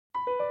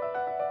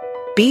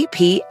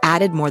BP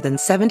added more than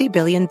 $70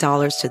 billion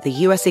to the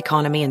U.S.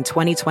 economy in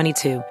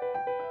 2022.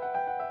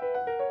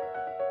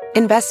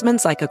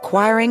 Investments like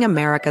acquiring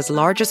America's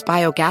largest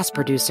biogas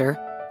producer,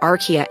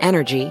 Archaea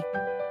Energy,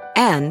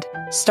 and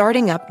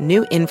starting up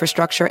new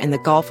infrastructure in the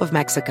Gulf of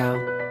Mexico.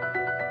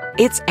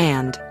 It's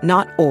and,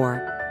 not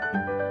or.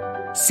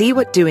 See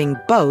what doing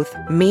both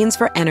means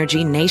for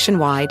energy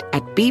nationwide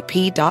at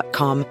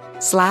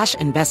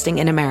bp.com/investing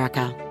in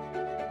America.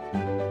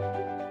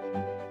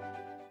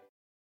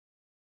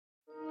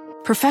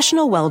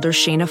 Professional welder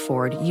Shayna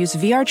Ford used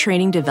VR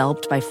training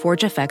developed by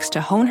ForgeFX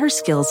to hone her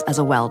skills as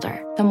a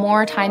welder. The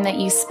more time that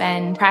you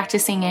spend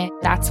practicing it,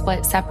 that's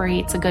what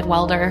separates a good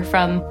welder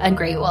from a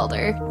great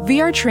welder.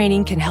 VR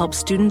training can help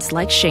students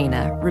like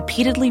Shayna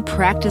repeatedly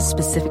practice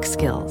specific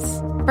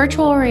skills.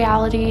 Virtual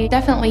reality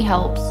definitely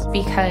helps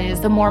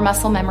because the more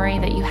muscle memory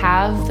that you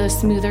have, the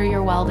smoother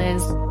your weld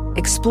is.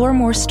 Explore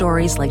more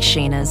stories like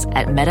Shayna's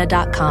at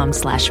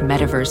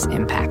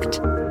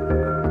meta.com/metaverseimpact.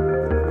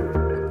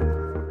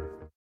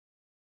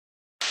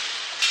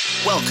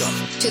 Welcome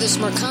to the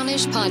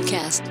Smerconish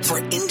Podcast for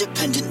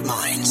independent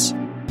minds.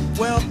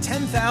 Well,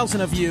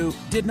 10,000 of you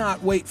did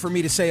not wait for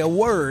me to say a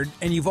word,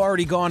 and you've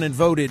already gone and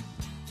voted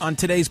on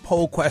today's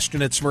poll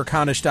question at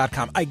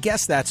Smerconish.com. I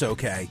guess that's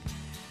okay.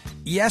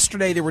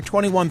 Yesterday, there were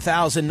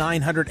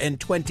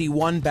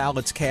 21,921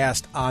 ballots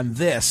cast on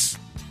this.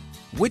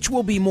 Which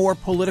will be more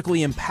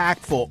politically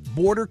impactful?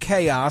 Border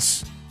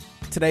chaos,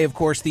 today, of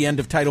course, the end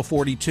of Title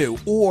 42,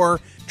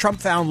 or Trump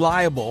found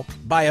liable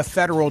by a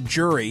federal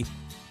jury?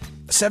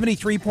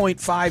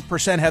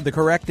 73.5% had the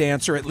correct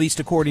answer, at least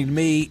according to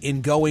me,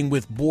 in going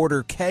with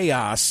border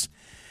chaos.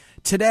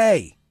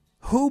 Today,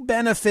 who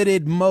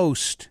benefited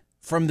most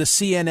from the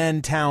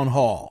CNN town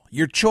hall?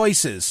 Your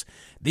choices: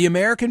 the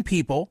American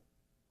people,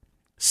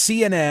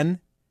 CNN,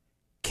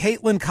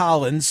 Kaitlan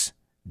Collins,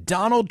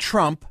 Donald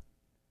Trump,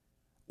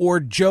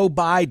 or Joe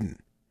Biden.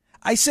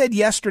 I said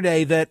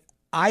yesterday that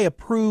I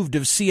approved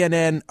of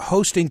CNN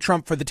hosting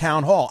Trump for the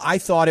town hall. I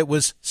thought it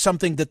was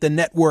something that the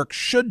network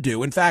should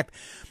do. In fact,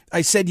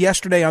 I said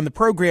yesterday on the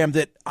program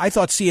that I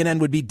thought CNN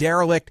would be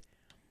derelict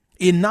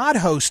in not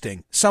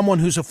hosting someone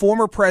who's a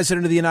former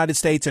president of the United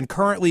States and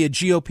currently a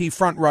GOP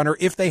frontrunner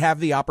if they have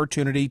the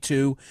opportunity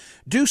to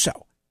do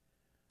so.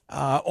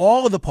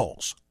 All of the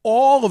polls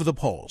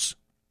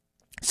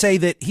say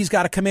that he's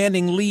got a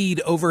commanding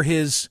lead over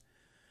his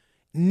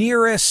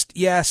nearest,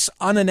 yes,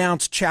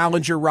 unannounced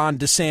challenger, Ron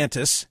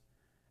DeSantis.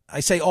 I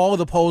say all of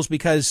the polls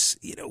because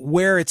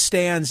where it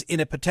stands in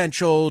a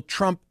potential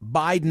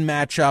Trump-Biden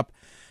matchup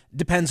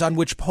depends on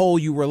which poll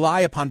you rely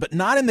upon, but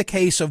not in the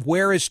case of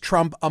where is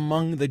Trump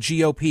among the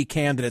GOP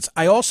candidates.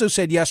 I also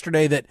said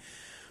yesterday that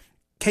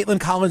Kaitlan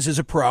Collins is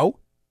a pro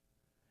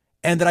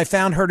and that I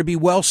found her to be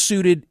well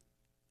suited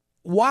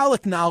while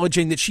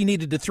acknowledging that she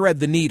needed to thread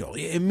the needle,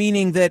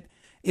 meaning that,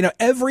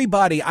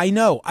 everybody, I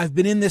know I've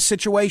been in this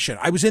situation.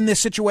 I was in this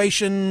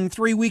situation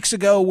 3 weeks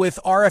ago with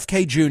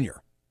RFK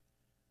Jr.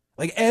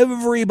 Like,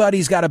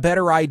 everybody's got a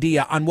better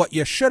idea on what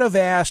you should have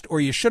asked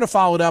or you should have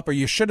followed up or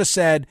you should have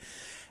said,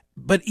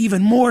 but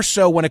even more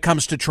so when it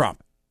comes to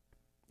Trump.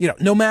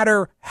 No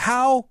matter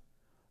how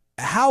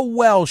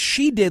well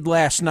she did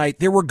last night,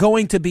 there were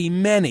going to be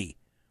many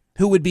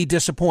who would be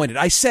disappointed.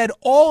 I said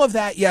all of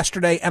that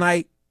yesterday, and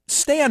I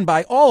stand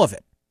by all of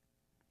it.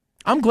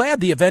 I'm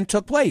glad the event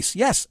took place.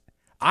 Yes,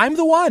 I'm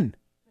the one.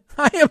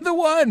 I am the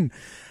one.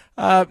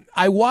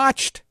 I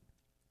watched.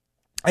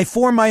 I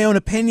formed my own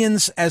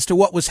opinions as to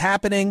what was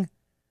happening.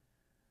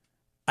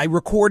 I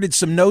recorded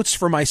some notes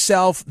for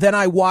myself. Then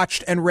I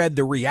watched and read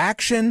the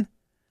reaction,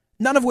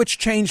 none of which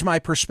changed my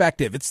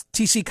perspective. It's,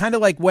 TC, kind of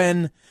like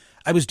when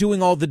I was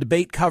doing all the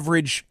debate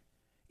coverage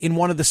in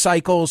one of the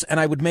cycles, and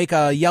I would make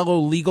a yellow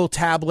legal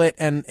tablet,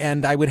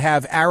 and I would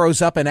have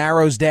arrows up and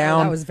arrows down.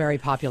 Oh, that was very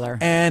popular.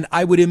 And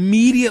I would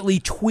immediately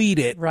tweet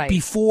it right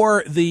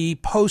before the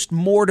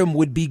post-mortem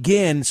would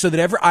begin, so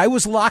that I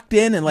was locked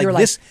in and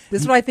this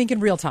is what I think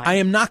in real time. I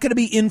am not going to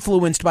be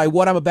influenced by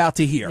what I'm about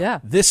to hear. Yeah.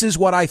 This is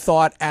what I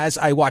thought as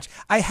I watched.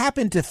 I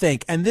happen to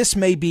think, and this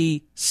may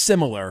be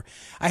similar,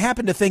 I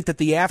happen to think that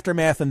the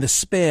aftermath and the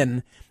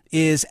spin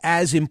is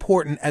as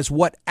important as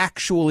what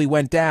actually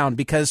went down,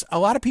 because a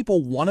lot of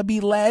people want to be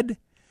led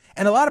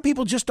and a lot of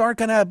people just aren't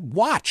going to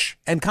watch.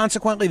 And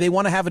consequently, they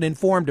want to have an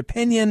informed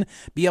opinion,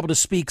 be able to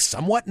speak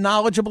somewhat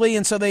knowledgeably.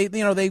 And so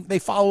they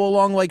follow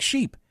along like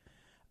sheep.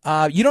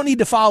 You don't need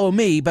to follow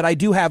me, but I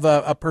do have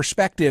a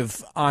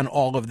perspective on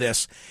all of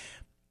this.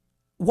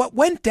 What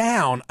went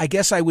down, I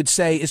guess I would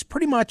say, is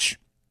pretty much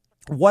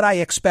what I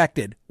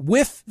expected,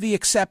 with the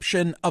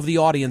exception of the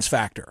audience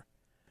factor.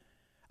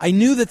 I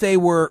knew that the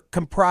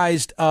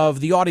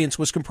audience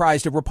was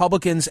comprised of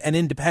Republicans and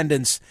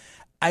independents.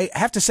 I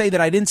have to say that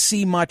I didn't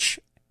see much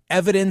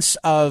evidence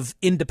of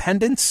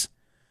independence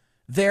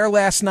there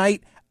last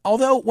night.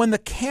 Although when the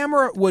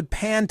camera would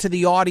pan to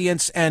the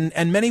audience and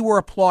many were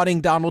applauding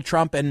Donald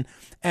Trump and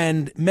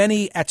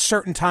many at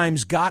certain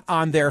times got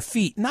on their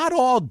feet, not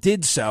all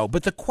did so,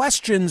 but the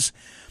questions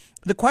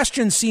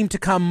seemed to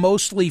come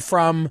mostly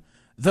from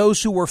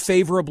those who were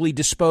favorably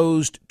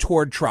disposed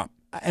toward Trump.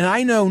 and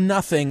I know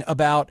nothing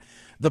about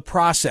the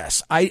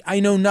process. I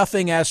know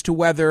nothing as to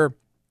whether,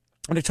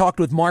 and I talked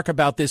with Mark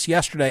about this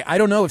yesterday, I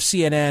don't know if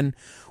CNN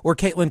or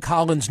Kaitlan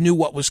Collins knew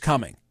what was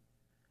coming.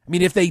 I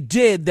mean, if they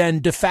did, then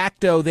de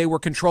facto they were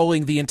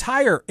controlling the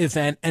entire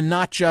event and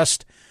not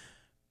just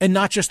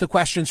the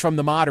questions from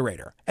the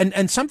moderator.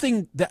 And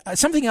something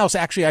else,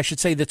 actually, I should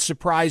say, that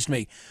surprised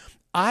me.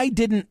 I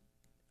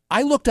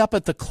looked up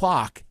at the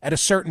clock at a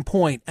certain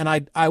point,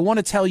 and I want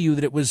to tell you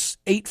that it was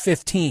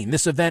 8:15,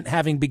 this event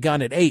having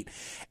begun at 8,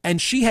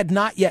 and she had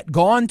not yet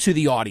gone to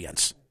the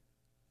audience.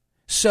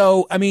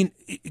 So, I mean,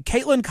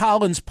 Kaitlan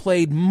Collins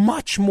played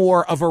much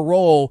more of a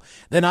role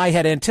than I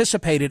had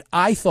anticipated.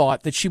 I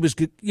thought that she was,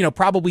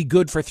 probably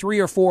good for 3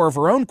 or 4 of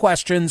her own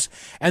questions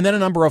and then a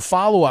number of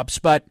follow-ups,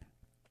 but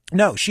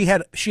no, she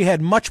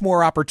had much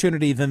more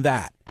opportunity than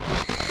that.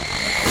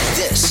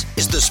 This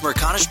is the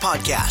Smerconish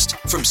Podcast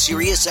from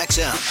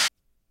SiriusXM.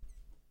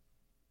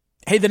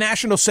 Hey, the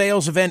national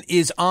sales event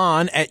is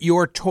on at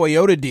your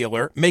Toyota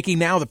dealer, making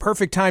now the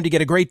perfect time to get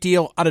a great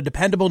deal on a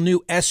dependable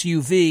new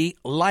SUV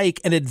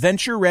like an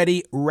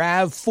adventure-ready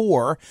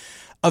RAV4.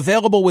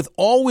 Available with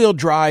all-wheel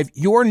drive,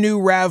 your new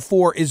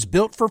RAV4 is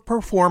built for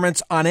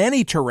performance on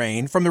any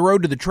terrain, from the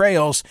road to the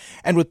trails,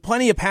 and with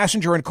plenty of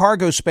passenger and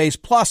cargo space,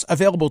 plus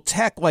available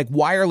tech like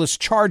wireless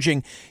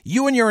charging,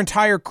 you and your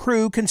entire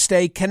crew can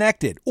stay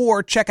connected.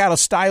 Or check out a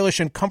stylish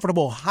and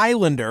comfortable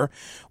Highlander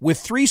with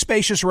 3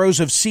 spacious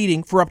rows of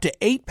seating for up to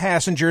 8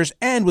 passengers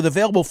and with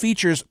available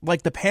features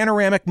like the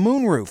panoramic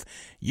moonroof.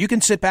 You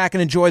can sit back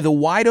and enjoy the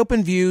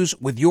wide-open views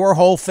with your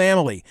whole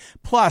family.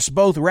 Plus,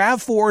 both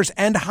RAV4s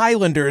and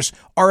Highlanders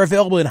are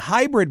available in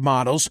hybrid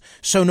models,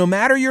 so no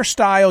matter your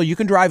style, you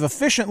can drive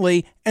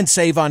efficiently and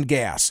save on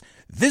gas.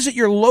 Visit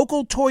your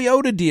local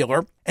Toyota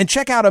dealer and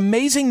check out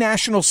amazing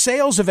national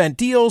sales event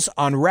deals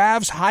on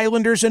RAVs,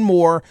 Highlanders, and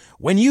more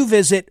when you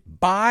visit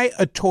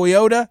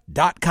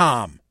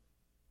buyatoyota.com.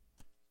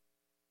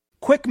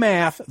 Quick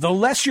math, the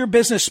less your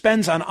business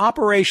spends on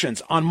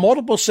operations, on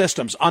multiple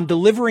systems, on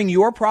delivering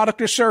your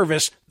product or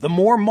service, the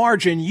more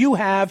margin you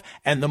have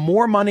and the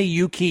more money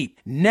you keep.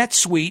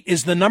 NetSuite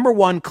is the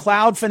 #1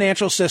 cloud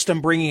financial system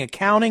bringing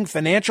accounting,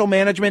 financial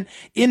management,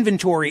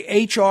 inventory,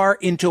 HR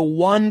into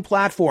one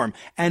platform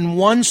and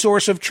one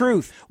source of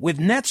truth. With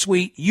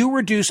NetSuite, you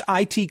reduce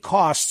IT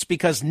costs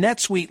because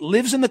NetSuite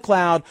lives in the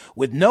cloud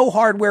with no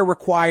hardware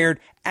required,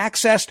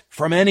 accessed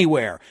from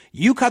anywhere.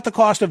 You cut the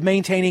cost of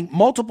maintaining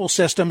multiple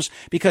systems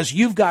because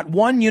you've got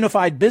one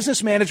unified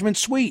business management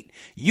suite.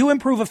 You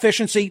improve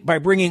efficiency by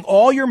bringing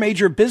all your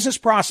major business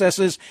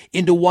processes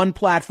into one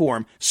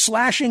platform,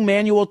 slashing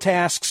manual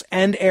tasks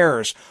and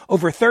errors.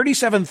 Over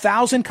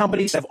 37,000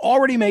 companies have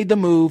already made the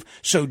move,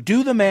 so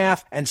do the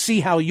math and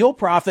see how you'll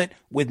profit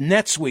with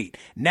NetSuite.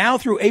 Now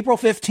through April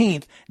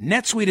 15th,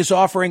 NetSuite is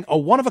offering a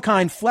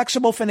one-of-a-kind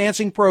flexible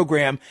financing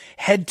program.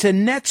 Head to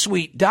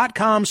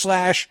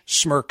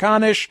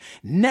netsuite.com/Smerconish,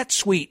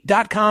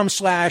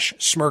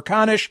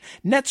 netsuite.com/Smerconish,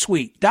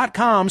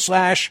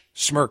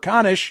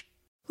 netsuite.com/Smerconish.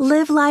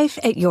 Live life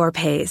at your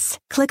pace.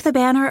 Click the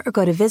banner or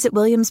go to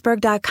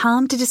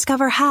visitwilliamsburg.com to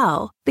discover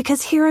how.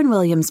 Because here in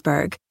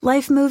Williamsburg,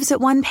 life moves at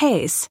one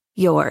pace,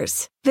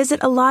 yours.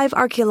 Visit a live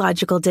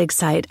archaeological dig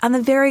site on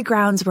the very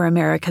grounds where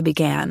America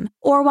began,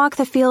 or walk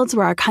the fields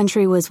where our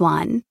country was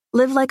won.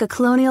 Live like a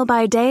colonial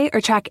by day or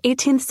track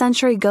 18th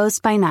century ghosts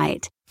by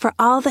night. For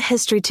all the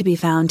history to be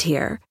found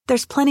here,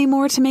 there's plenty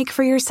more to make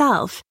for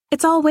yourself.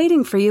 It's all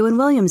waiting for you in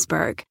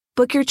Williamsburg.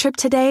 Book your trip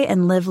today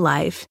and live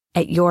life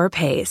at your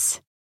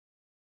pace.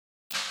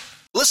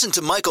 Listen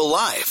to Michael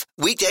live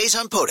weekdays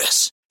on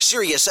POTUS,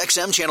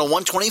 SiriusXM Channel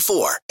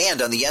 124,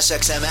 and on the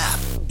SXM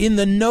app. In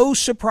the no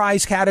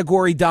surprise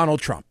category,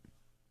 Donald Trump.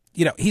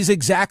 He's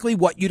exactly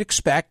what you'd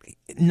expect.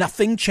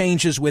 Nothing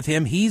changes with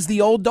him. He's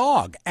the old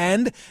dog,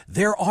 and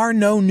there are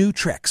no new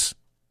tricks.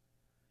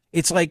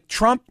 It's like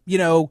Trump,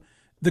 the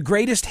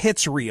greatest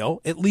hits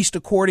reel, at least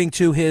according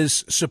to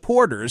his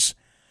supporters.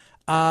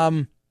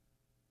 I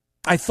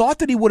thought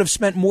that he would have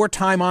spent more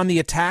time on the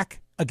attack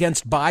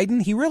against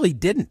Biden. He really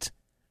didn't.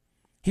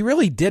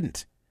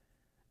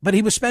 But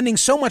he was spending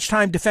so much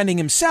time defending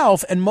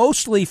himself, and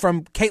mostly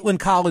from Kaitlan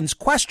Collins'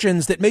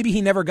 questions, that maybe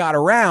he never got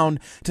around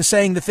to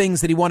saying the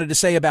things that he wanted to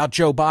say about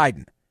Joe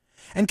Biden.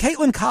 And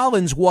Kaitlan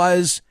Collins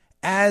was,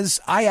 as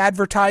I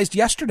advertised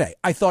yesterday,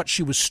 I thought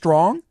she was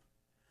strong.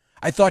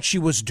 I thought she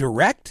was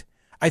direct.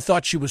 I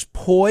thought she was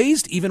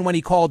poised, even when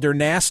he called her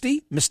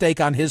nasty, mistake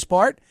on his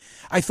part.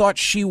 I thought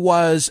she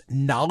was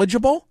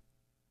knowledgeable.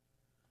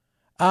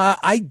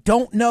 I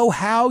don't know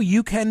how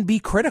you can be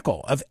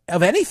critical of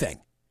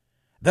anything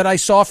that I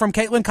saw from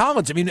Kaitlan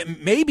Collins. I mean,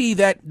 maybe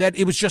that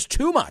it was just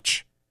too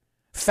much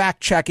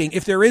fact-checking,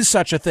 if there is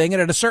such a thing.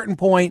 And at a certain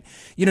point,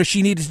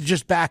 she needed to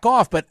just back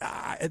off. But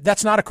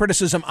that's not a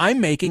criticism I'm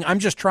making. I'm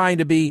just trying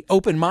to be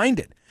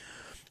open-minded.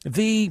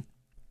 The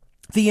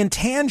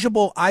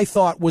intangible, I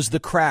thought, was the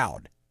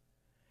crowd.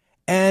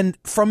 And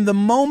from the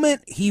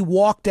moment he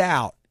walked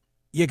out,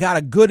 you got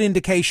a good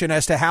indication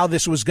as to how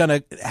this was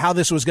gonna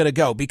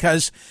go,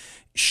 because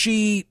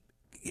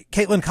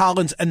Kaitlan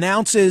Collins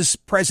announces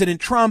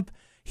President Trump.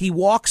 He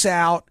walks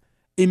out,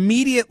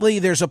 Immediately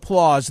there's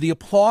applause. The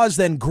applause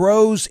then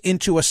grows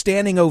into a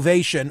standing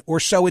ovation, or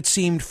so it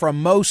seemed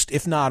from most,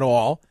 if not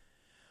all.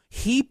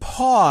 He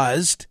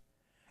paused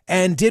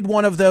and did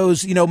one of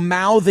those,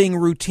 mouthing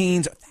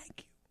routines.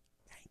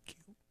 Thank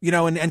you,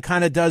 and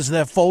kind of does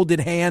the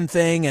folded hand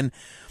thing. And,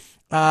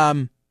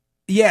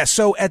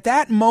 so at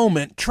that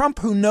moment, Trump,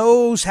 who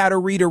knows how to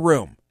read a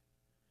room,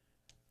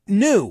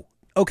 knew,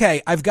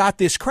 okay, I've got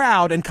this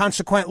crowd, and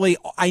consequently,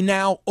 I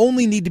now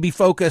only need to be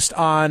focused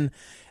on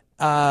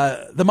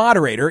the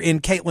moderator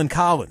in Kaitlan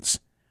Collins.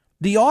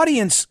 The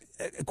audience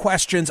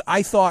questions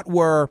I thought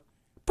were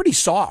pretty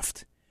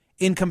soft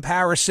in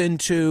comparison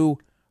to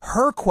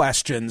her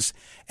questions.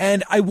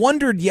 And I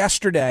wondered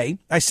yesterday,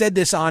 I said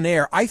this on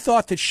air, I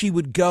thought that she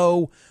would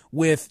go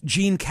with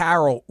Jean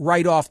Carroll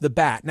right off the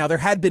bat. Now, there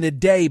had been a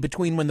day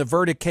between when the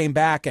verdict came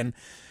back and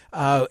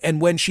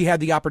when she had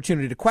the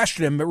opportunity to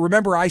question him. But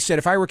remember, I said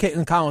if I were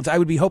Kaitlan Collins, I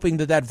would be hoping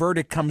that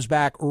verdict comes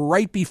back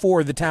right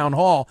before the town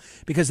hall,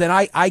 because then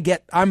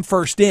I'm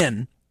first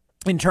in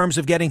terms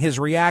of getting his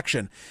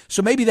reaction.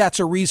 So maybe that's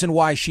a reason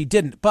why she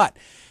didn't. But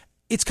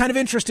it's kind of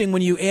interesting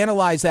when you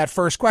analyze that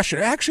first question.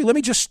 Actually, let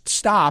me just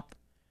stop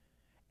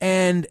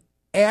and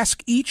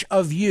ask each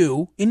of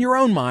you in your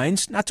own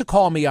minds, not to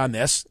call me on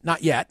this,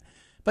 not yet,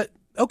 but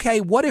okay,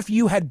 what if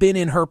you had been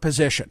in her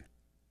position?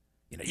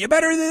 You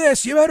better do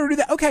this, you better do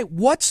that. Okay,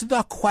 what's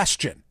the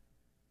question?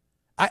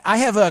 I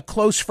have a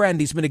close friend.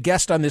 He's been a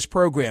guest on this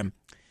program,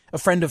 a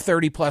friend of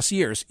 30 plus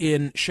years,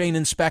 in Shane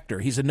Inspector.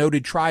 He's a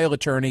noted trial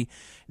attorney,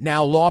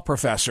 now law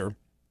professor.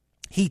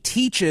 He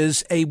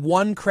teaches a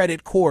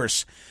 1-credit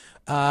course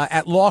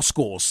at law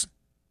schools,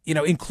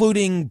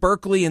 including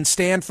Berkeley and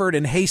Stanford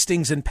and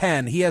Hastings and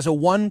Penn. He has a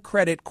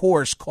 1-credit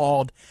course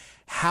called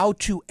How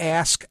to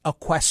Ask a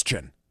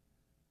Question.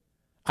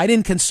 I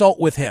didn't consult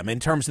with him in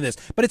terms of this,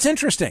 but it's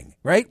interesting,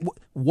 right?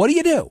 What do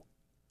you do?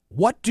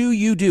 What do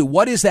you do?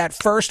 What is that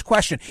first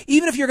question?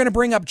 Even if you're going to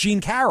bring up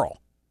Jean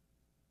Carroll,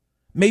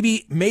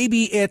 maybe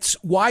it's,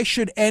 why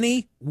should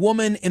any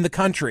woman in the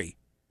country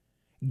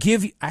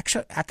give you,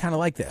 actually, I kind of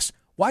like this.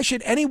 Why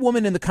should any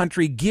woman in the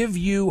country give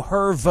you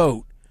her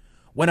vote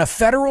when a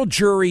federal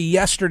jury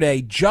yesterday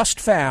just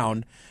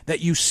found that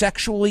you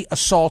sexually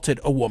assaulted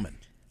a woman?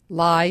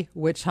 Lie,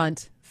 witch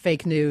hunt,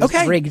 fake news,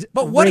 okay, rigged,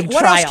 but what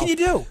trial. else can you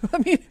do? I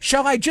mean,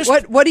 shall I just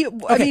what do you?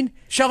 Okay. I mean,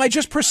 shall I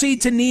just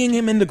proceed to kneeing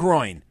him in the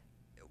groin?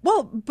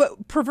 Well,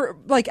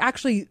 but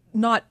actually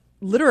not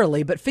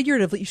literally, but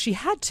figuratively, she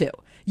had to.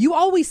 You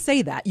always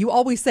say that. You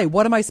always say,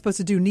 "What am I supposed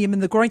to do? Knee him in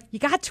the groin?" You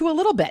got to a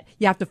little bit.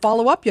 You have to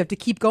follow up. You have to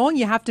keep going.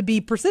 You have to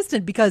be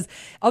persistent, because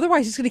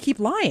otherwise, he's going to keep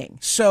lying.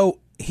 So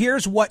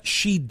here's what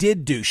she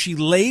did do. She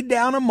laid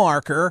down a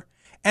marker,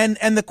 and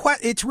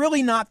it's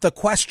really not the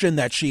question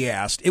that she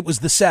asked. It was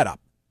the setup.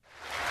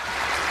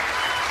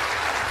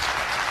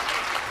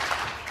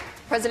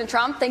 President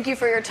Trump, thank you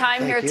for your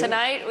time here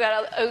tonight. We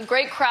got a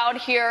great crowd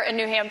here in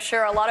New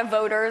Hampshire, a lot of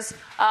voters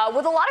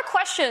with a lot of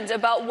questions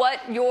about what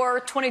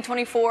your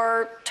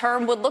 2024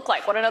 term would look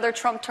like, what another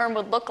Trump term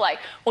would look like.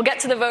 We'll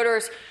get to the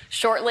voters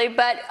shortly,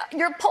 but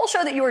your polls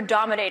show that you are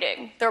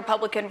dominating the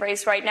Republican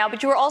race right now,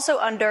 but you are also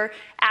under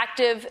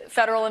active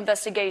federal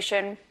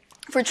investigation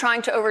for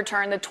trying to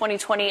overturn the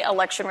 2020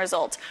 election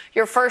results.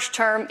 Your first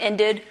term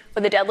ended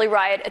with a deadly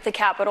riot at the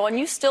Capitol, and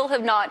you still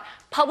have not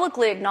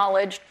publicly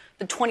acknowledged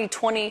the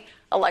 2020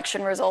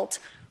 election results.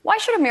 Why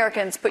should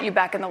Americans put you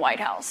back in the White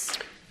House?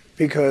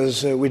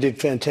 Because we did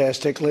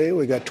fantastically.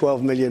 We got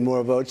 12 million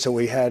more votes than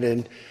we had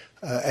in,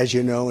 as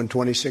you know, in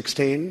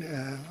 2016.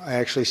 I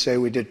actually say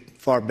we did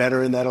far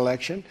better in that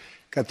election.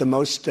 Got the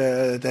most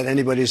that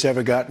anybody's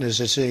ever gotten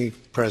as a sitting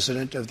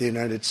president of the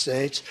United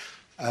States.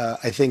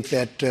 I think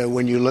that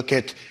when you look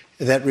at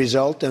that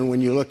result and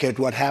when you look at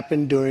what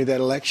happened during that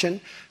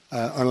election,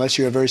 unless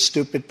you're a very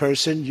stupid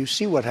person, you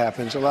see what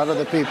happens. A lot of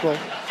the people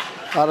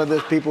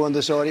in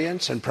this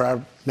audience,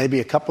 and maybe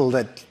a couple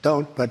that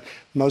don't, but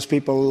most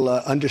people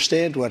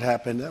understand what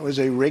happened. That was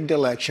a rigged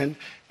election,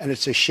 and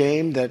it's a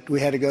shame that we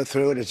had to go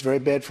through it. It's very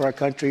bad for our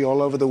country.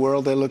 All over the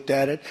world, they looked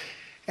at it,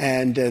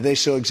 and they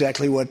saw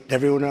exactly what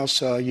everyone else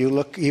saw. You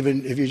look,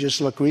 even if you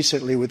just look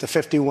recently with the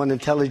 51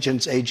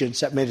 intelligence agents,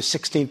 that made a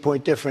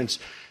 16-point difference.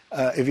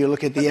 If you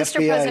look at the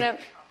FBI,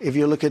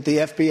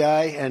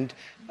 and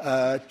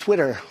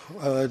Twitter,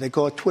 they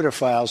call it Twitter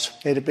files,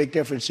 made a big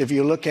difference. If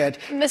you look at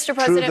Mr.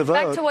 President,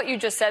 back to what you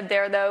just said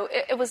there, though,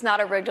 it was not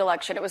a rigged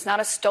election. It was not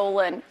a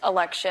stolen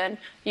election.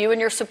 You and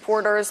your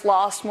supporters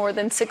lost more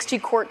than 60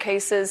 court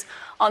cases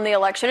on the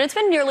election. It's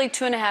been nearly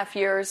 2.5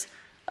 years.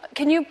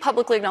 Can you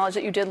publicly acknowledge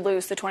that you did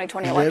lose the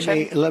 2020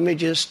 election? Let me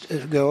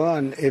just go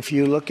on. If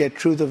you look at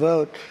True the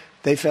Vote,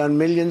 they found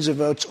millions of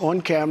votes on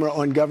camera,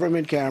 on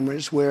government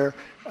cameras, where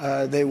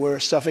they were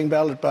stuffing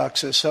ballot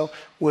boxes. So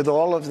with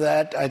all of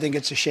that, I think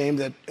it's a shame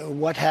that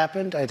what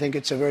happened. I think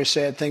it's a very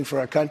sad thing for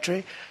our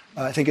country.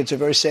 I think it's a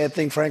very sad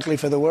thing, frankly,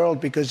 for the world,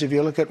 because if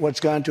you look at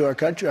what's gone to our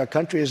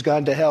country has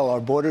gone to hell.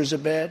 Our borders are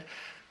bad.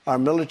 Our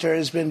military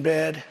has been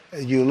bad.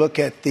 You look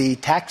at the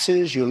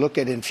taxes. You look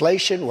at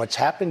inflation. What's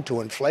happened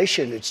to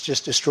inflation? It's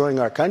just destroying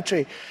our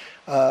country.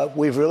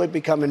 we've really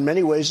become, in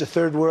many ways, a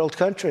third world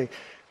country.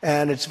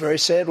 And it's very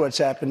sad what's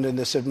happened in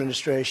this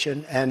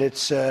administration. And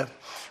it's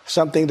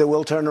something that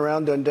will turn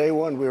around on day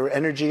one. We were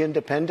energy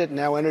independent.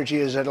 Now energy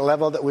is at a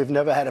level that we've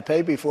never had to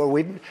pay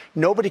before.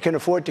 Nobody can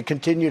afford to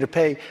continue to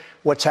pay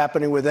what's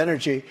happening with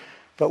energy.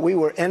 But we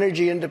were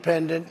energy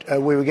independent.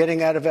 We were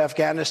getting out of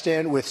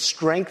Afghanistan with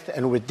strength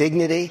and with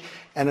dignity.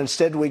 And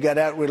instead we got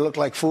out, we looked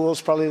like fools,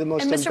 probably the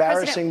most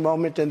embarrassing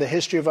moment in the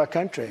history of our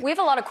country. We have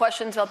a lot of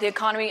questions about the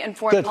economy and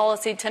foreign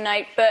policy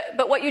tonight.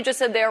 But what you just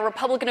said there,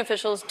 Republican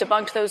officials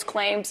debunked those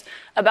claims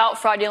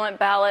about fraudulent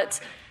ballots.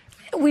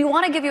 We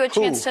want to give you a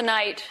chance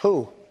tonight.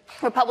 Who?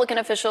 Republican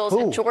officials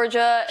in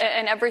Georgia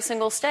and every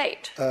single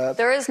state.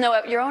 There is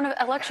no your own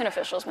election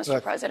officials,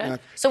 Mr.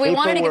 President. So we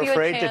wanted to give you a chance.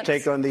 People were afraid to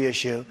take on the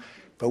issue.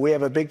 But we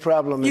have a big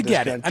problem in this country.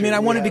 You get it. I mean, I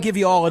wanted to give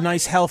you all a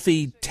nice,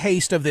 healthy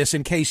taste of this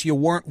in case you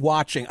weren't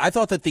watching. I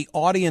thought that the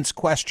audience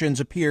questions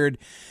appeared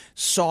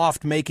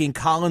soft, making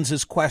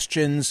Collins's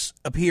questions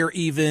appear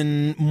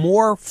even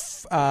more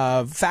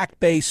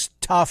fact-based,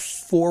 tough,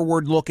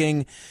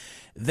 forward-looking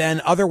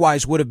than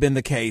otherwise would have been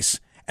the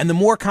case. And the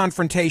more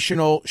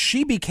confrontational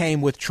she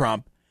became with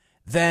Trump,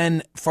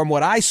 then from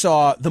what I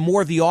saw, the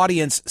more the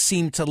audience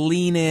seemed to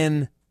lean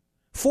in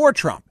for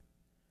Trump.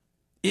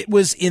 It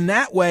was in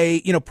that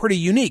way, pretty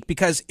unique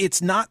because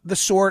it's not the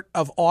sort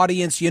of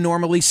audience you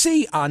normally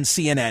see on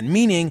CNN,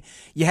 meaning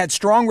you had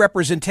strong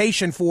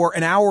representation for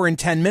an hour and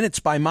 10 minutes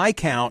by my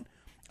count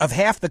of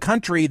half the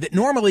country that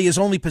normally is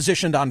only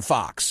positioned on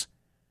Fox.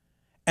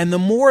 And the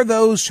more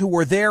those who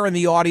were there in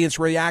the audience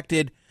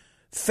reacted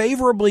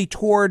favorably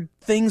toward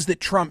things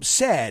that Trump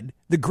said,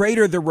 the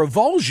greater the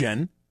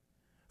revulsion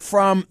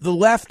from the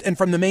left and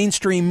from the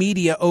mainstream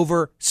media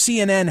over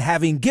CNN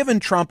having given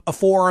Trump a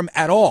forum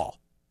at all.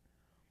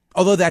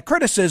 Although that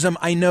criticism,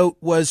 I note,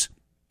 was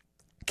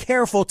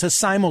careful to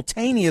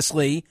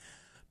simultaneously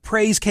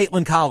praise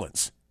Kaitlan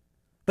Collins.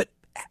 But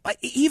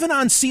even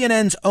on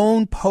CNN's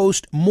own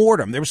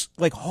post-mortem, there was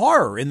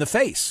horror in the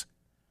face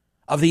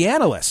of the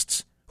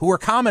analysts who were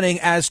commenting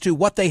as to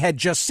what they had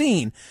just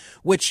seen,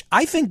 which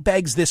I think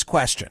begs this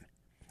question.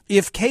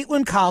 If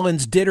Kaitlan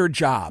Collins did her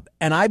job,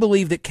 and I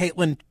believe that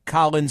Kaitlan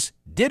Collins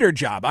did her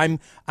job, I'm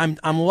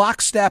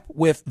lockstep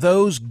with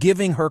those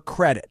giving her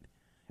credit.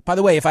 By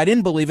the way, if I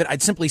didn't believe it,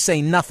 I'd simply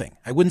say nothing.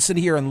 I wouldn't sit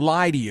here and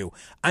lie to you.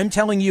 I'm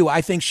telling you,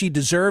 I think she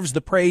deserves the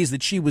praise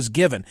that she was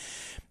given.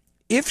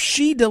 If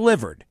she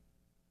delivered,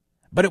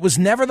 but it was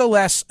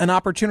nevertheless an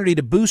opportunity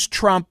to boost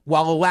Trump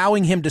while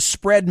allowing him to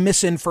spread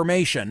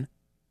misinformation,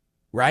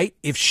 right?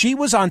 If she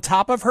was on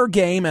top of her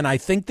game, and I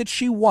think that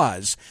she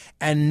was,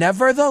 and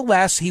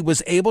nevertheless he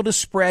was able to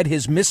spread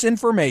his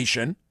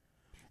misinformation,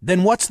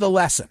 then what's the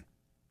lesson?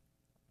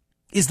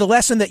 Is the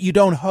lesson that you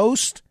don't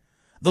host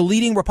the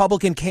leading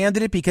Republican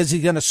candidate because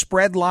he's going to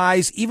spread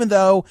lies, even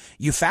though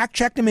you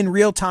fact-checked him in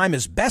real time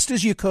as best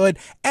as you could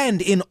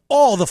and in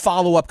all the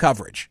follow-up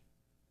coverage?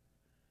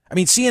 I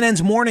mean,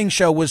 CNN's morning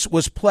show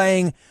was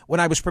playing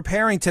when I was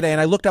preparing today, and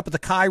I looked up at the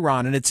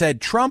Chiron, and it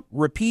said, Trump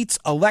repeats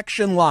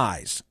election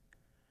lies.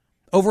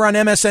 Over on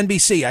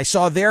MSNBC, I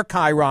saw their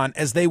Chiron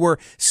as they were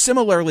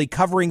similarly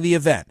covering the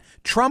event.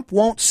 Trump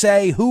won't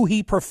say who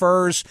he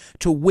prefers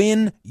to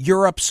win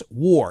Europe's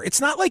war. It's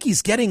not like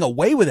he's getting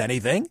away with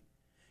anything.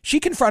 She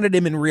confronted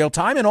him in real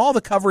time, and all the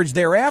coverage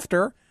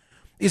thereafter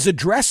is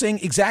addressing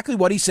exactly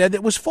what he said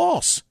that was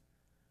false.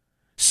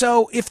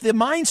 So if the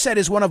mindset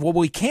is one of, well,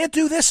 we can't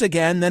do this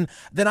again, then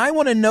I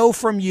want to know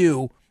from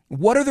you,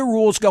 what are the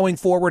rules going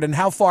forward and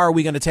how far are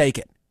we going to take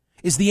it?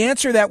 Is the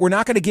answer that we're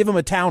not going to give him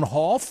a town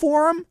hall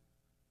forum?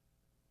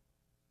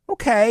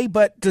 Okay,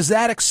 but does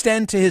that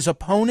extend to his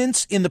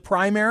opponents in the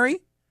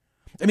primary?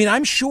 I mean,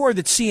 I'm sure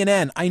that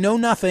CNN, I know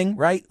nothing,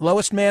 right?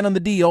 Lowest man on the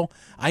deal.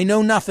 I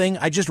know nothing.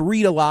 I just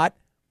read a lot.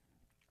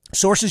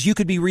 Sources you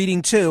could be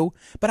reading too,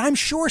 but I'm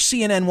sure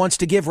CNN wants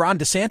to give Ron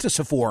DeSantis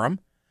a forum.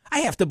 I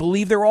have to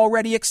believe they're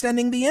already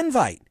extending the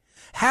invite.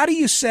 How do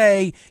you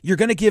say you're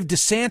going to give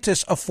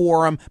DeSantis a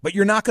forum, but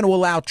you're not going to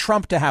allow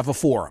Trump to have a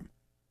forum?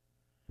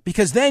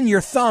 Because then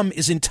your thumb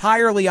is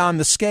entirely on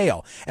the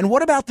scale. And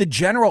what about the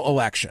general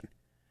election?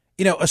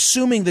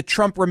 Assuming that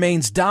Trump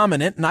remains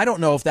dominant, and I don't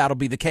know if that'll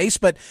be the case,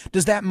 but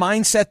does that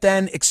mindset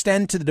then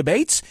extend to the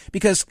debates?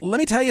 Because let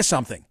me tell you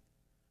something.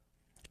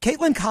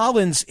 Kaitlan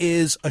Collins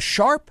is a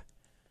sharp,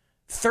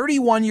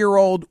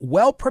 31-year-old,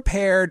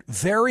 well-prepared,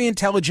 very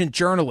intelligent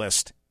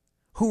journalist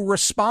who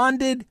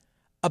responded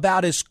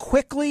about as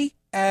quickly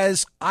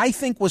as I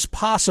think was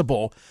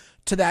possible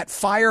to that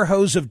fire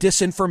hose of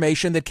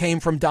disinformation that came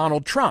from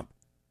Donald Trump.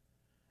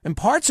 And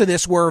parts of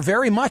this were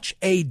very much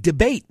a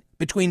debate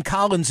between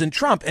Collins and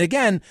Trump. And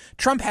again,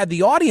 Trump had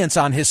the audience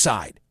on his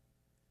side.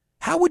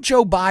 How would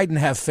Joe Biden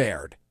have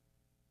fared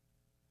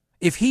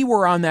if he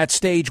were on that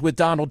stage with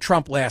Donald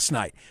Trump last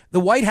night? The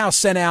White House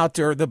sent out,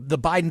 or the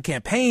Biden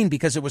campaign,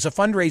 because it was a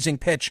fundraising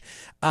pitch,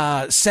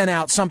 sent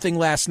out something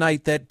last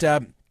night that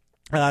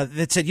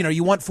said,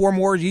 you want 4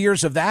 more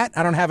years of that?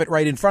 I don't have it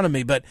right in front of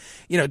me, but,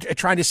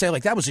 trying to say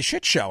that was a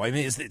shit show. I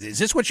mean, is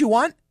this what you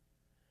want?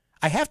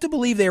 I have to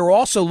believe they were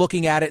also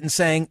looking at it and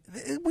saying,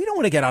 we don't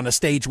want to get on a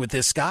stage with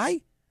this guy.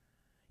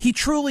 He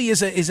truly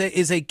is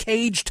a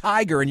caged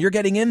tiger, and you're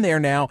getting in there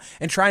now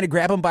and trying to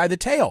grab him by the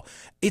tail.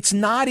 It's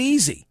not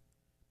easy.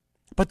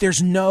 But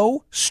there's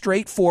no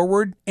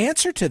straightforward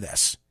answer to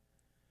this.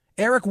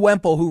 Eric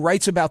Wemple, who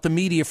writes about the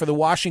media for the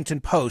Washington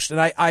Post, and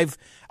I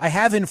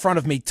have in front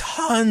of me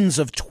tons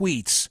of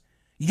tweets,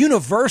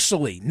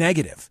 universally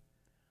negative,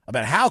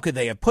 about how could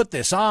they have put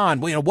this on?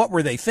 What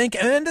were they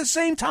thinking? And at the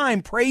same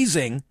time,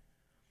 praising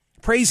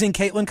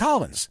Kaitlan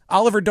Collins.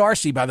 Oliver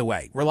Darcy, by the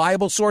way,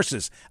 reliable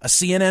sources, a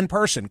CNN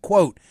person,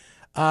 quote,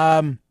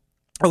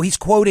 he's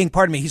quoting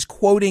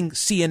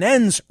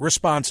CNN's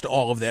response to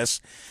all of this.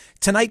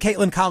 Tonight,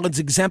 Kaitlan Collins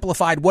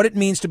exemplified what it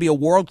means to be a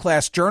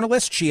world-class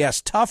journalist. She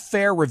asked tough,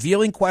 fair,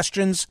 revealing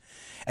questions,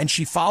 and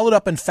she followed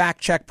up and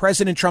fact-checked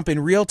President Trump in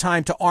real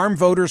time to arm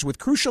voters with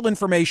crucial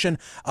information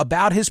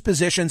about his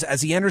positions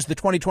as he enters the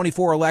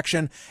 2024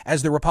 election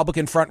as the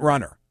Republican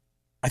frontrunner.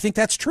 I think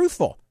that's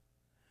truthful.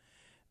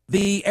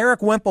 The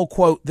Eric Wemple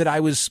quote that I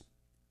was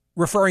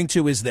referring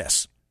to is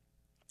this.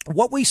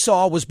 What we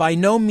saw was by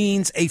no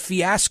means a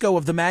fiasco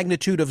of the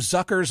magnitude of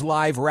Zucker's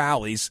live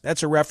rallies.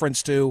 That's a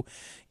reference to,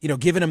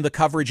 giving him the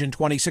coverage in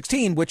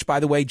 2016, which,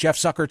 by the way, Jeff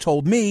Zucker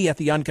told me at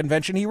the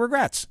unconvention he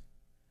regrets.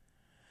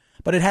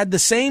 But it had the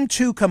same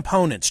two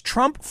components,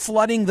 Trump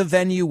flooding the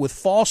venue with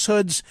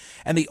falsehoods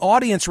and the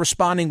audience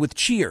responding with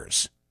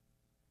cheers.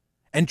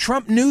 And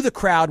Trump knew the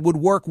crowd would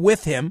work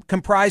with him,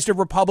 comprised of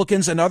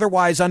Republicans and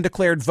otherwise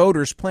undeclared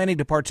voters planning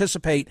to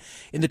participate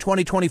in the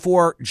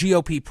 2024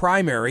 GOP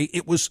primary.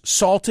 It was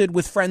salted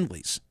with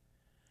friendlies.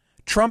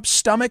 Trump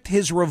stomached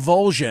his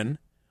revulsion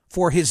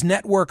for his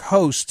network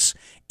hosts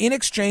in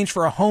exchange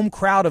for a home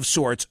crowd of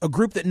sorts, a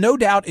group that no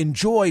doubt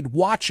enjoyed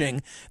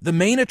watching the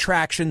main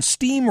attraction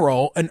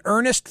steamroll an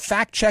earnest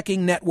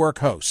fact-checking network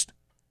host.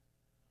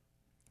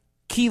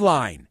 Key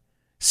line.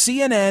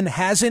 CNN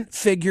hasn't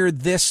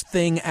figured this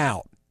thing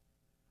out.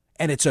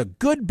 And it's a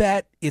good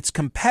bet its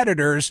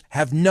competitors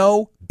have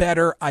no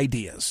better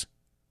ideas.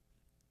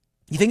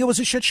 You think it was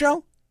a shit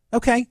show?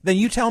 Okay, then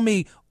you tell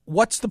me,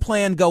 what's the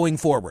plan going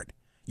forward?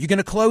 You're going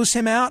to close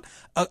him out?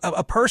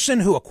 A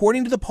person who,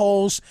 according to the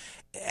polls,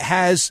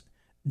 has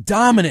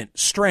dominant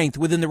strength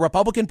within the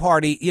Republican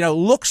Party,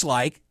 looks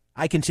like,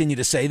 I continue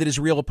to say that his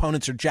real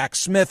opponents are Jack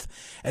Smith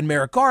and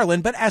Merrick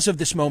Garland, but as of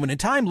this moment in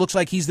time, looks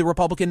like he's the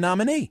Republican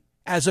nominee.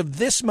 As of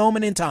this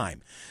moment in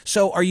time.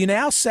 So are you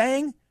now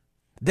saying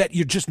that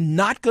you're just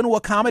not going to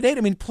accommodate?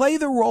 I mean, play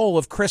the role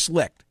of Chris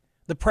Licht,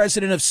 the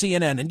president of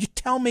CNN, and you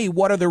tell me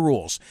what are the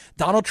rules.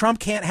 Donald Trump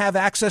can't have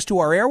access to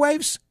our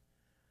airwaves?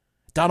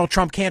 Donald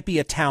Trump can't be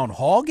a town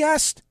hall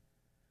guest?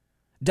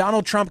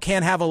 Donald Trump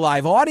can't have a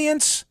live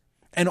audience?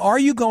 And are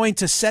you going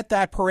to set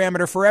that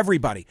parameter for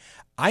everybody?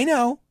 I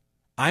know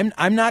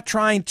I'm not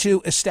trying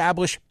to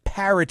establish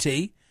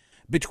parity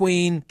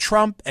between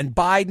Trump and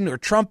Biden or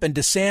Trump and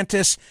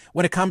DeSantis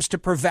when it comes to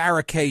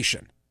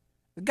prevarication.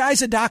 The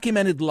guy's a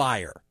documented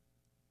liar.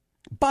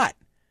 But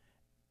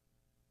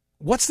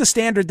what's the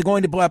standard they're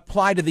going to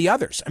apply to the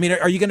others? I mean,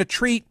 are you going to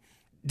treat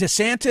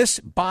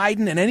DeSantis,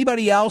 Biden, and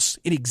anybody else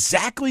in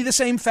exactly the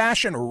same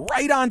fashion,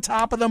 right on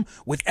top of them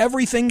with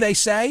everything they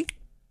say?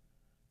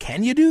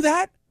 Can you do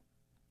that?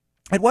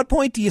 At what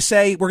point do you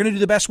say, we're going to do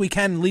the best we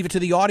can and leave it to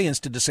the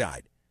audience to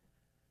decide?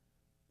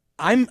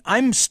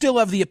 I'm still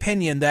of the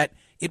opinion that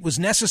it was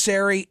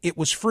necessary, it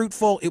was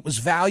fruitful, it was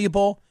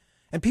valuable,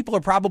 and people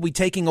are probably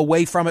taking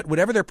away from it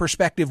whatever their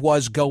perspective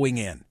was going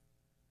in.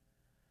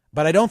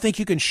 But I don't think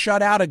you can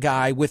shut out a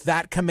guy with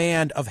that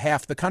command of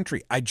half the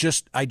country. I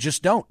just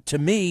don't. To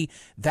me,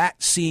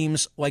 that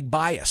seems like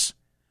bias.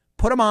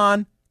 Put him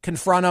on,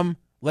 confront him,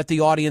 let the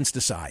audience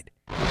decide.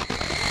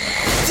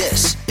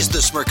 This is the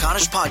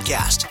Smerconish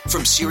Podcast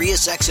from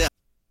SiriusXM.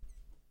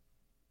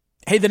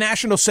 Hey, the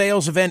national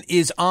sales event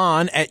is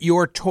on at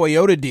your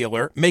Toyota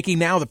dealer, making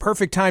now the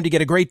perfect time to get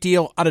a great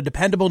deal on a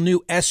dependable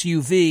new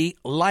SUV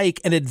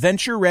like an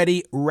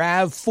adventure-ready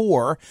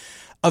RAV4.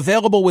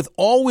 Available with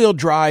all-wheel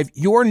drive,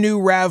 your new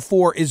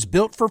RAV4 is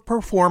built for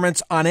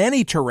performance on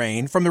any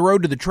terrain, from the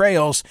road to the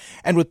trails,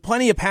 and with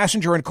plenty of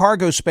passenger and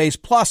cargo space,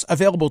 plus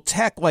available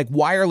tech like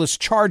wireless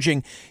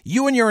charging,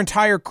 you and your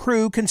entire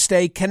crew can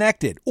stay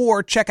connected.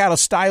 Or check out a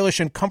stylish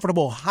and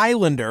comfortable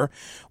Highlander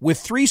with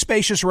 3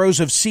 spacious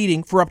rows of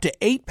seating for up to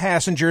 8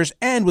 passengers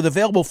and with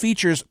available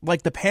features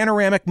like the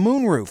panoramic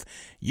moonroof.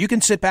 You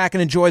can sit back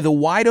and enjoy the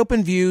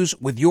wide-open views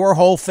with your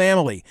whole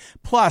family.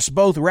 Plus,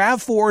 both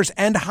RAV4s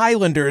and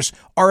Highlanders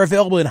are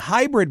available in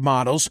hybrid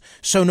models,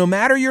 so no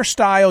matter your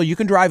style, you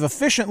can drive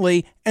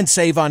efficiently and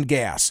save on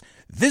gas.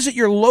 Visit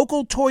your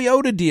local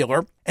Toyota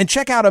dealer and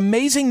check out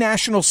amazing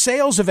national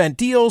sales event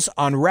deals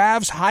on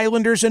RAVs,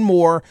 Highlanders, and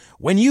more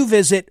when you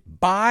visit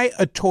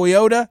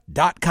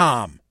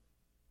buyatoyota.com.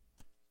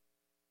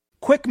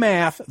 Quick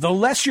math, the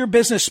less your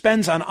business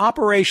spends on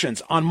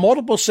operations, on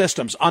multiple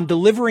systems, on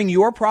delivering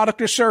your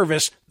product or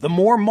service, the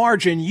more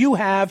margin you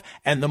have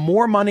and the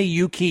more money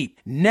you keep.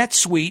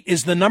 NetSuite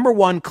is the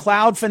 #1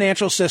 cloud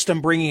financial system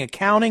bringing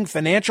accounting,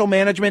 financial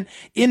management,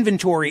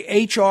 inventory,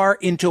 HR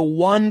into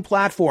one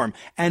platform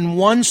and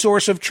one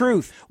source of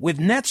truth. With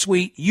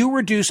NetSuite, you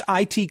reduce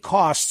IT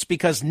costs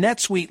because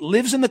NetSuite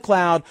lives in the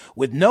cloud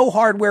with no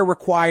hardware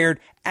required,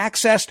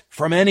 accessed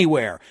from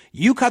anywhere.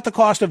 You cut the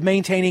cost of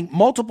maintaining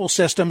multiple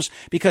systems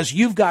because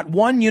you've got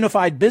one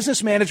unified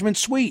business management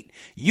suite.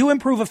 You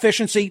improve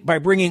efficiency by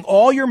bringing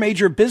all your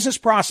major business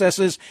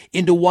processes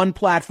into one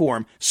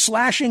platform,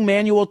 slashing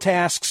manual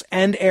tasks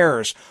and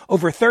errors.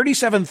 Over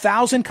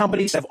 37,000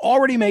 companies have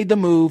already made the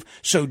move,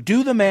 so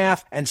do the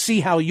math and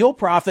see how you'll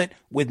profit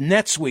with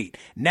NetSuite.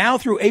 Now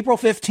through April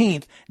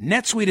 15th,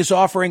 NetSuite is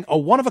offering a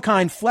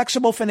one-of-a-kind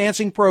flexible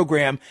financing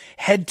program.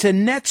 Head to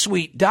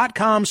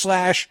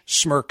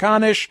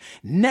netsuite.com/Smirconish,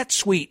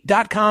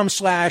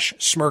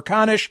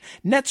 netsuite.com/Smirconish,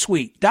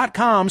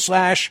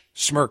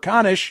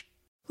 netsuite.com/Smirconish.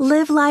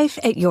 Live life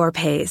at your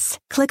pace.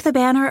 Click the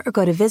banner or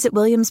go to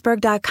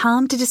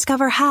visitwilliamsburg.com to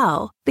discover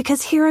how.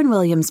 Because here in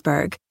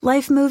Williamsburg,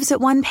 life moves at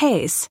one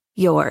pace,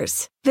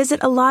 yours.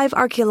 Visit a live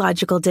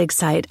archaeological dig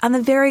site on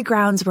the very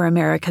grounds where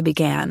America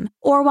began,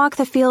 or walk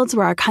the fields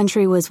where our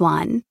country was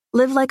won.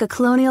 Live like a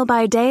colonial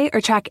by day or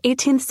track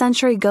 18th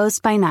century ghosts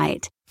by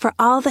night. For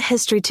all the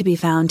history to be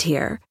found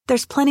here,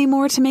 there's plenty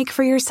more to make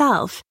for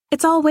yourself.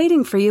 It's all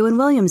waiting for you in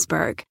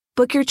Williamsburg.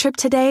 Book your trip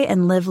today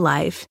and live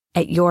life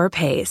at your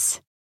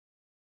pace.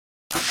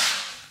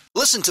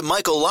 Listen to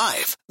Michael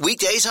live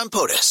weekdays on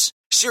POTUS,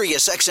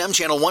 Sirius XM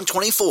channel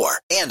 124,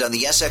 and on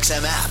the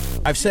SXM app.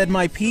 I've said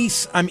my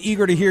piece. I'm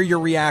eager to hear your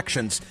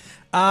reactions.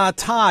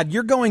 Todd,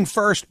 you're going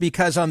first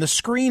because on the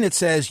screen it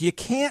says you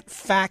can't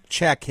fact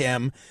check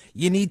him.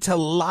 You need to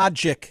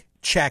logic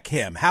check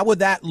him. How would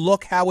that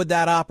look? How would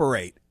that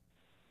operate?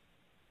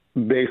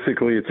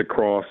 Basically, it's a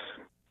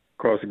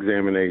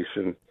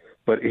cross-examination.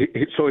 But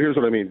so here's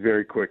what I mean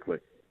very quickly.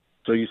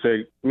 So you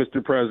say,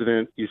 Mr.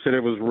 President, you said it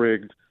was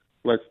rigged.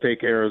 Let's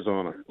take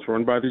Arizona. It's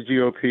run by the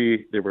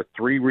GOP. There were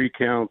 3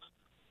 recounts.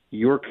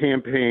 Your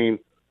campaign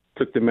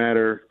took the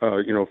matter,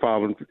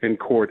 filed in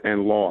court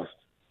and lost.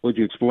 Would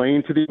you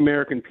explain to the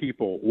American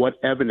people what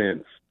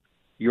evidence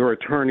your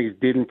attorneys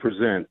didn't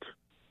present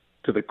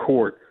to the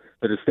court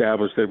that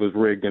established that it was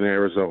rigged in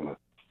Arizona?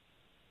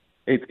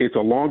 It's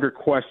a longer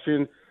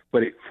question,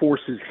 but it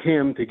forces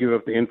him to give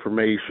up the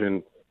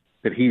information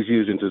that he's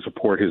using to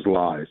support his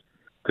lies,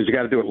 because you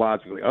got to do it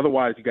logically.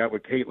 Otherwise, you got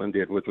what Kaitlan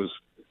did, which was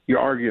you're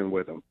arguing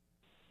with him.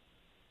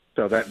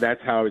 So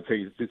that's how I'd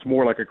say it's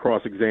more like a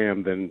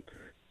cross-exam than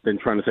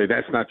trying to say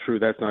that's not true,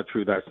 that's not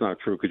true, that's not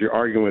true, because you're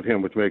arguing with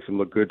him, which makes him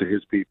look good to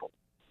his people.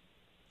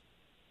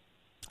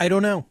 I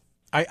don't know.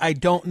 I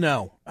don't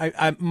know.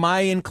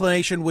 My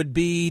inclination would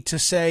be to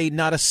say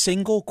not a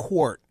single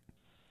court.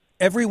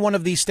 Every one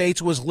of these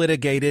states was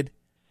litigated.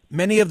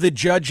 Many of the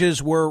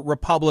judges were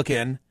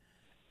Republican.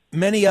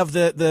 Many of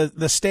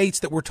the states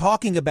that we're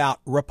talking about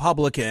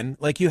Republican,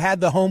 like you had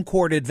the home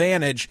court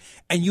advantage,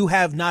 and you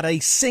have not a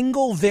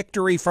single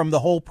victory from the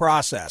whole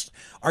process.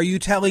 Are you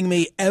telling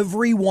me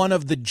every one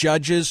of the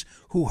judges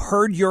who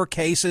heard your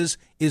cases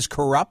is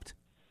corrupt?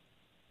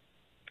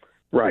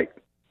 Right.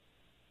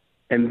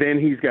 And then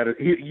he's got to,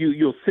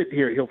 you'll sit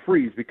here, he'll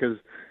freeze, because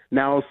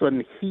now all of a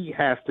sudden he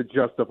has to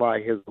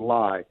justify his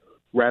lie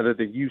rather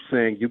than you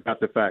saying you got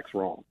the facts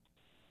wrong.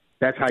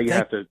 That's how you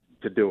have to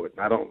do it.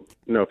 I don't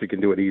know if you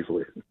can do it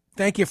easily.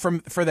 Thank you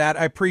for that.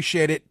 I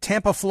appreciate it.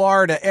 Tampa,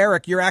 Florida.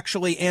 Eric, you're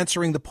actually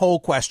answering the poll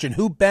question.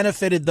 Who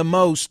benefited the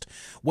most?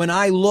 When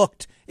I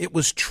looked, it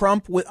was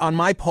Trump on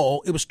my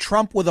poll. It was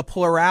Trump with a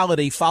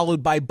plurality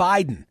followed by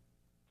Biden.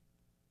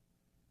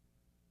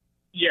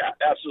 Yeah,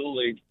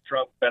 absolutely.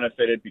 Trump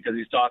benefited because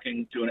he's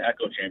talking to an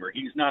echo chamber.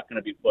 He's not going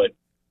to be put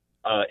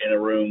in a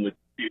room with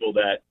people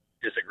that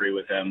disagree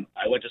with him.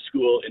 I went to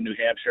school in New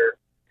Hampshire.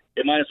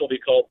 It might as well be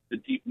called the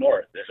Deep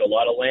North. There's a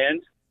lot of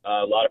land.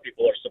 A lot of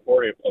people are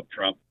supportive of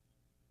Trump.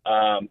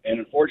 And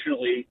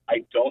unfortunately,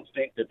 I don't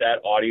think that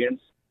audience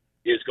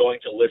is going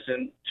to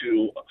listen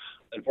to,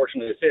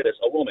 unfortunately to say this,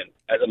 a woman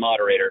as a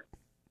moderator.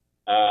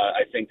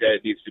 I think that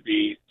it needs to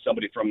be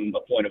somebody from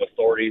a point of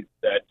authority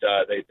that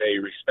they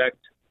respect,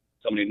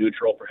 somebody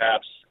neutral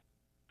perhaps.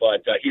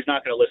 But he's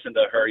not going to listen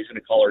to her. He's going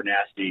to call her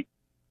nasty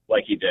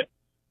like he did.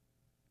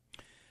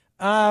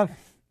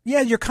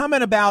 Yeah, your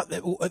comment about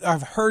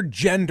her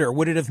gender,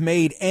 would it have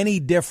made any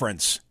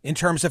difference in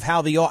terms of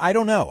how I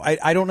don't know.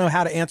 I don't know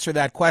how to answer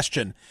that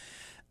question.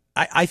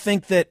 I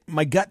think that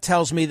my gut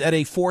tells me that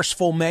a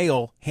forceful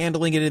male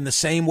handling it in the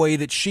same way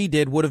that she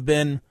did would have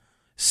been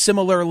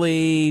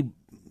similarly,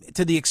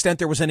 to the extent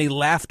there was any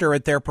laughter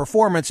at their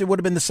performance, it would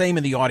have been the same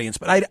in the audience.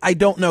 But I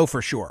don't know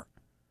for sure.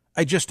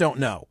 I just don't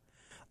know.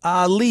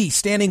 Lee,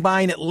 standing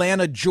by in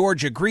Atlanta,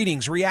 Georgia.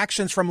 Greetings.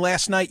 Reactions from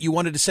last night. You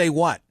wanted to say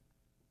what?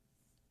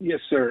 Yes,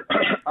 sir.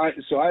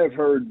 So I have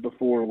heard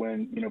before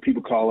when,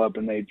 people call up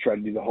and they try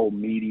to do the whole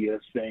media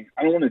thing.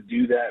 I don't want to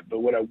do that, but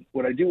what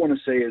I do want to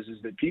say is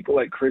that people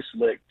like Chris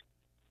Licht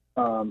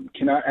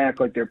cannot act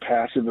like they're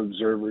passive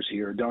observers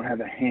here, don't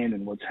have a hand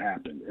in what's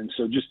happened. And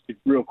so just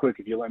real quick,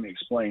 if you let me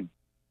explain,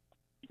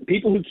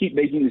 people who keep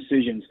making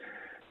decisions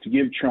to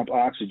give Trump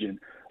oxygen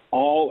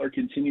all are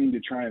continuing to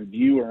try and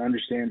view or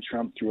understand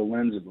Trump through a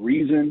lens of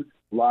reason,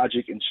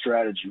 logic, and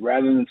strategy,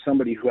 rather than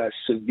somebody who has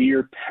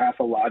severe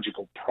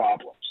pathological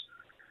problems.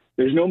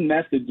 There's no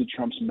method to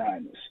Trump's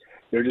madness.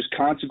 There are just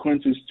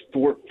consequences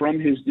from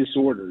his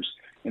disorders,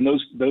 and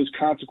those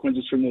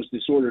consequences from those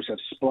disorders have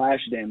splash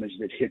damage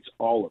that hits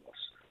all of us.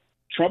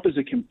 Trump is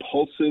a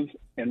compulsive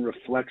and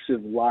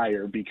reflexive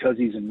liar because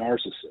he's a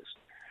narcissist.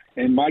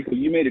 And Michael,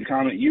 you made a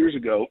comment years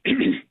ago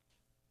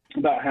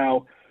about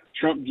how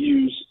Trump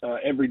views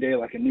every day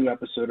like a new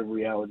episode of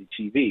reality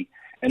TV.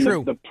 And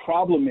the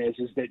problem is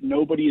that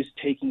nobody is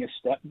taking a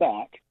step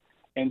back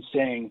and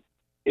saying,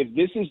 if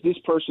this is this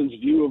person's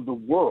view of the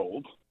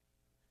world,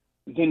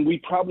 then we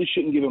probably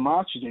shouldn't give him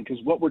oxygen,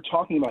 because what we're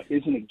talking about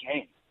isn't a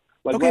game.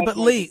 Like, okay, but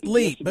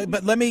Lee,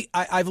 but let me,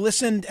 I've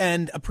listened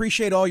and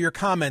appreciate all your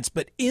comments,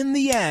 but in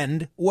the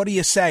end, what are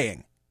you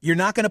saying? You're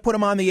not going to put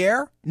him on the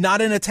air?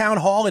 Not in a town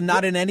hall and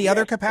not in any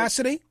other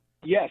capacity?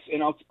 Yes,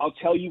 and I'll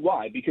tell you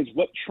why. Because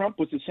what Trump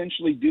was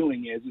essentially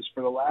doing is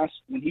for the last,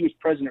 when he was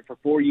president for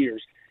 4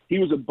 years, he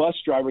was a bus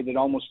driver that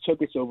almost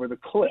took us over the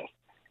cliff.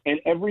 And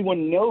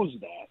everyone knows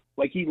that.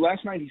 Like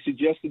last night he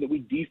suggested that we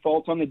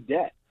default on the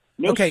debt.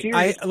 Okay,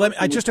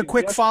 just a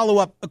quick follow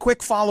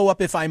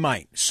up, if I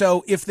might.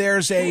 So if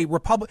there's a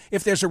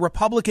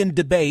Republican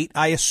debate,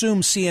 I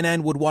assume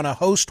CNN would want to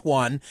host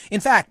one.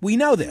 In fact, we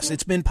know this.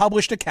 It's been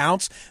published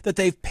accounts that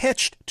they've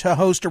pitched to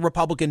host a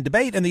Republican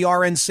debate, and the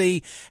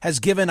RNC has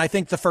given, I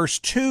think, the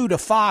first 2 to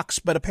Fox,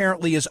 but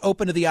apparently is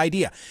open to the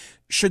idea.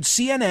 Should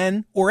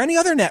CNN or any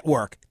other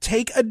network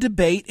take a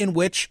debate in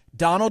which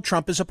Donald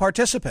Trump is a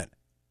participant?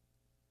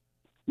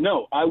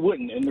 No, I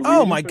wouldn't. And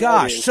oh my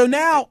gosh! So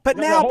now, but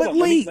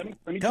Lee,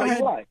 let me tell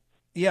you why.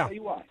 Yeah. Tell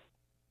you why.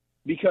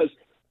 Because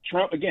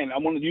Trump, again, I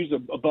want to use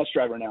a bus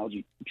driver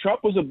analogy.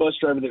 Trump was a bus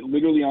driver that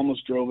literally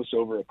almost drove us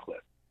over a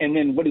cliff. And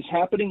then what is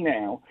happening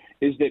now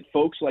is that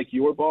folks like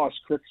your boss,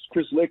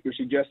 Chris Licht, are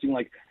suggesting,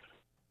 like,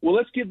 well,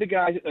 let's give the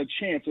guy a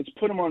chance. Let's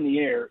put him on the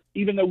air,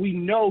 even though we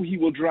know he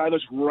will drive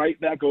us right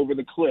back over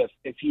the cliff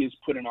if he is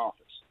put in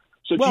office.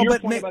 So to your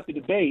point about the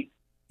debate,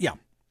 yeah.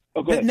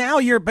 Oh, but now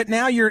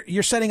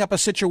you're setting up a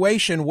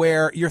situation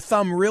where your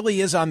thumb really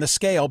is on the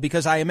scale,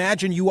 because I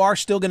imagine you are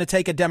still going to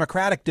take a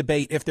Democratic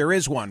debate if there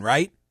is one,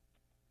 right?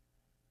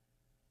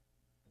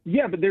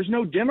 Yeah, but there's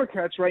no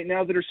Democrats right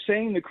now that are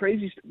saying the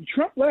crazy stuff.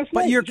 Trump last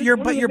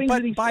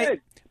night.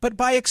 But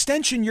by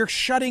extension, you're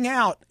shutting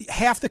out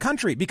half the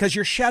country, because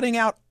you're shutting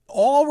out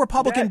all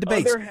Republican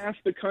debates. The other half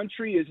the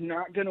country is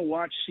not going to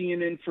watch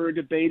CNN for a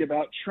debate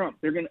about Trump.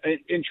 They're going to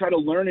and try to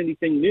learn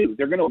anything new.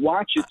 They're going to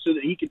watch it so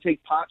that he can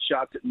take pot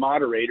shots at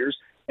moderators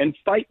and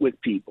fight with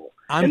people.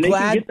 They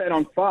can get that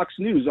on Fox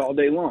News all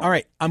day long. All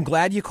right, I'm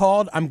glad you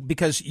called.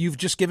 Because you've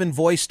just given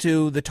voice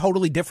to the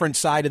totally different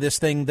side of this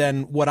thing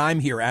than what I'm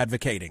here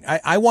advocating.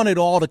 I want it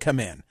all to come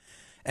in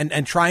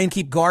and try and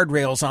keep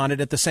guardrails on it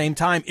at the same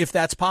time, if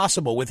that's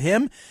possible. With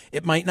him,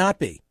 it might not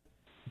be.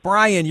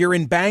 Brian, you're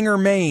in Bangor,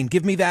 Maine.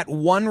 Give me that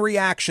one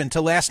reaction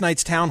to last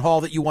night's town hall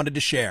that you wanted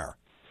to share.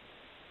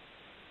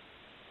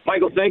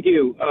 Michael, thank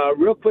you.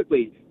 Real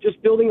quickly,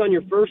 just building on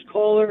your first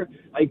caller,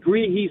 I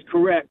agree he's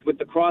correct with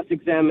the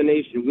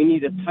cross-examination. We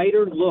need a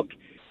tighter look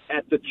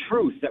at the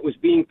truth that was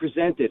being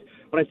presented.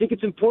 But I think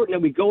it's important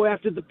that we go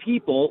after the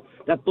people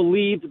that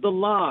believed the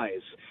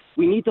lies.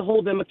 We need to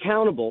hold them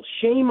accountable.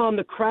 Shame on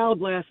the crowd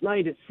last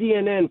night at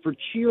CNN for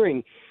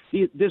cheering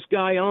this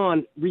guy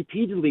on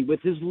repeatedly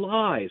with his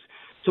lies.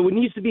 So it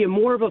needs to be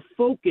more of a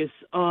focus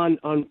on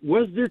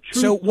was there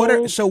truth?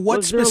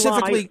 What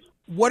specifically?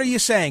 What are you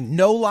saying?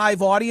 No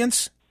live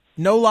audience?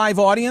 No live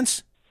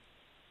audience?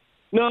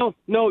 No.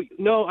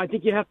 I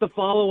think you have to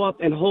follow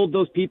up and hold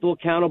those people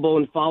accountable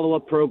in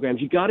follow-up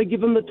programs. You got to give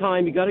them the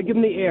time. You got to give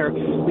them the air.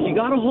 But you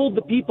got to hold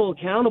the people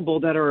accountable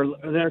that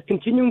are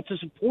continuing to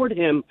support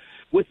him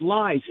with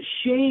lies.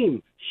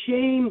 Shame.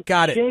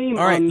 Got it. Shame.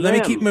 All right. Let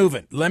them.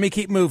 me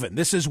keep moving.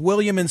 This is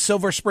William in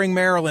Silver Spring,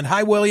 Maryland.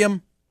 Hi,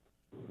 William.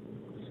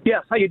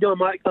 Yes. How you doing,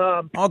 Mike?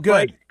 All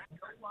good.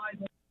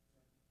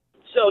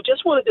 So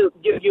just wanted to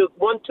give you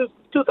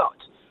two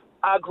thoughts.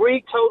 I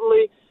agree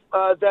totally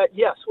that,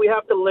 yes, we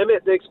have to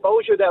limit the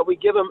exposure that we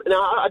give them.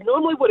 Now, I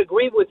normally would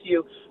agree with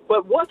you,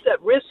 but what's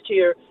at risk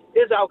here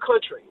is our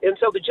country. And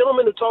so the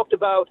gentleman who talked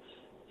about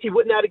he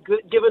would not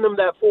have given them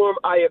that forum,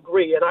 I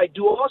agree. And I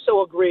do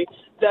also agree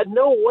that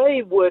no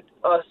way would,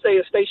 say,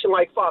 a station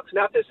like Fox,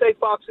 not to say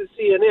Fox is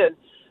CNN,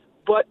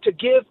 but to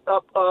give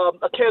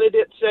a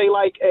candidate, say,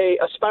 like a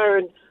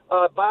aspiring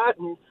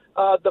Biden,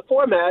 the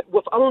format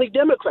with only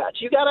Democrats.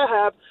 You got to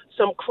have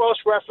some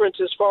cross-reference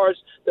as far as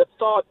the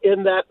thought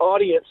in that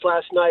audience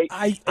last night.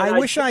 I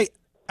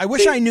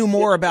wish I knew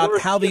more about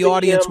how the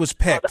audience was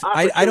picked.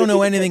 I don't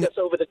know anything.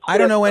 I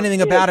don't know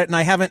anything about it, and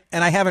I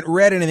haven't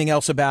read anything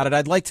else about it.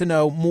 I'd like to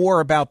know more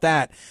about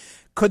that.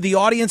 Could the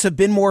audience have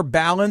been more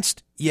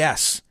balanced?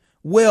 Yes.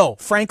 Will,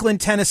 Franklin,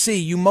 Tennessee,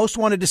 you most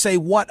wanted to say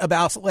what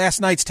about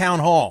last night's town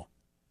hall?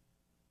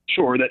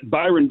 Sure, that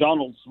Byron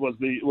Donalds was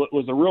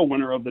the real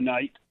winner of the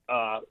night,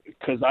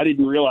 because I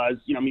didn't realize,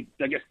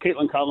 I guess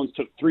Kaitlan Collins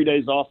took 3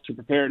 days off to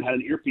prepare and had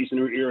an earpiece in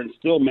her ear and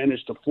still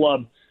managed to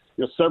flub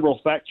several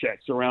fact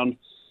checks around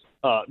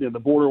the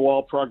border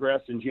wall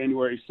progress in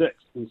January 6th.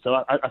 And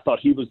so I thought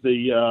he was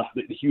the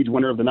huge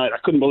winner of the night. I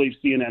couldn't believe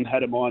CNN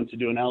had him on to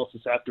do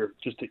analysis after,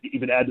 just to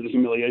even add to the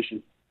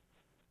humiliation.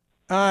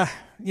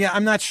 Yeah,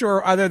 I'm not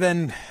sure, other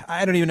than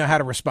I don't even know how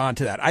to respond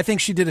to that. I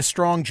think she did a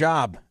strong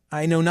job.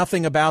 I know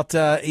nothing about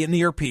an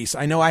earpiece.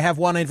 I know I have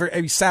one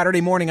every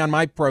Saturday morning on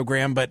my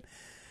program, but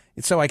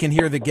it's so I can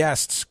hear the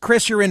guests.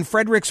 Chris, you're in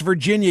Fredericks,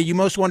 Virginia. You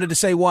most wanted to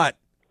say what?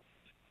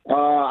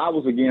 I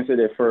was against it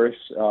at first.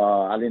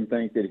 I didn't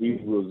think that he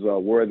was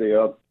worthy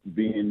of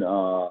being,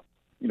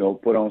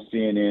 put on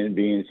CNN,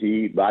 being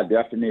he, by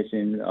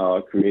definition,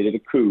 created a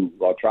coup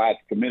or tried to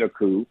commit a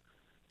coup,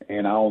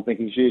 and I don't think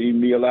he should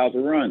even be allowed to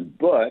run.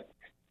 But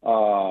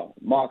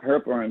Mark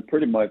Herpern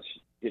pretty much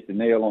hit the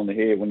nail on the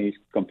head when he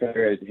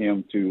compared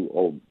him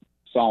to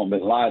Osama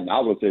bin Laden.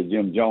 I would say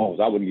Jim Jones.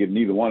 I wouldn't give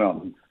neither one of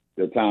them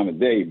the time of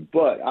day.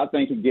 But I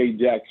think he gave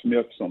Jack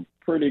Smith some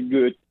pretty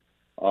good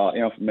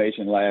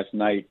information last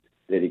night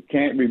that he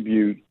can't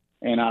rebuke,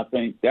 and I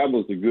think that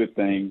was the good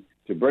thing,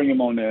 to bring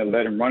him on there,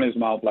 let him run his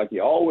mouth like he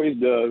always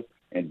does,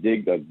 and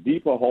dig a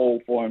deeper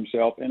hole for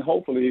himself, and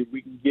hopefully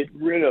we can get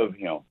rid of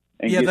him.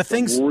 Yeah, the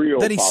things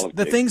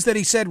that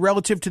he said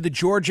relative to the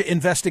Georgia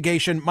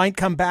investigation might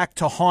come back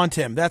to haunt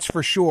him. That's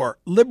for sure.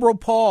 Liberal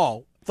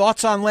Paul,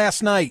 thoughts on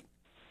last night?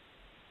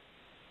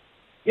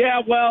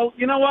 Yeah, well,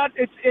 you know what?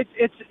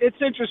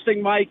 It's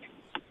interesting, Mike.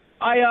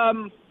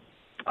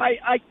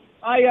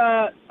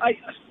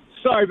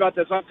 Sorry about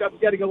this. I'm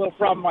getting a little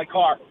problem in my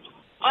car.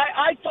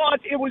 I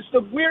thought it was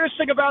the weirdest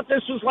thing about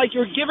this was like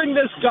you're giving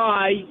this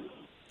guy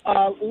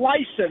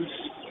license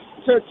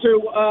to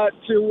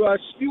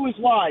spew his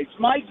lies.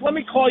 Mike, let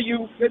me call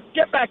you.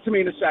 Get back to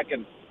me in a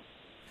second.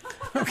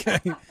 Okay.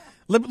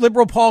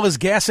 Liberal Paul is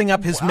gassing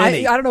up his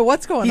Mini. I don't know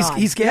what's going on.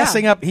 He's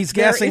gassing up. He's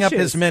gassing up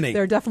his Mini.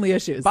 There are definitely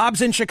issues.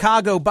 Bob's in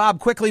Chicago. Bob,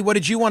 quickly, what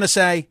did you want to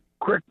say?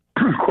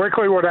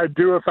 Quickly, what I'd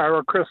do if I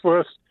were Chris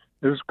Lewis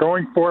is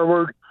going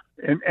forward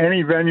in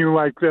any venue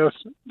like this,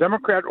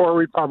 Democrat or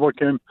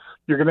Republican,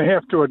 you're going to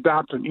have to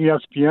adopt an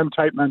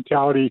ESPN-type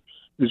mentality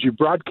as you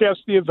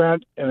broadcast the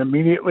event, and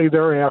immediately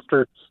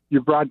thereafter,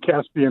 you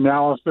broadcast the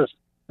analysis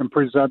and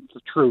present the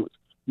truth.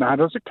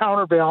 Not as a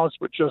counterbalance,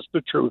 but just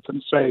the truth,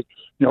 and say,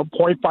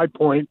 point by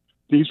point,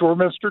 these were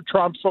Mr.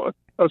 Trump's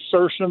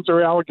assertions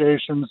or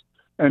allegations,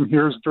 and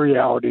here's the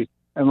reality,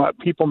 and let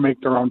people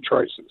make their own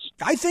choices.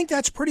 I think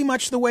that's pretty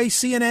much the way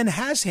CNN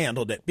has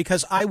handled it,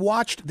 because I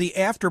watched the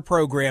after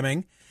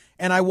programming,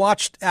 and I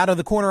watched out of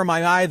the corner of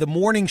my eye the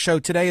morning show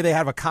today. They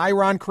have a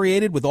chyron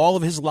created with all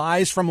of his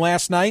lies from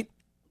last night.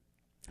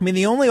 I mean,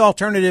 the only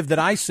alternative that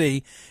I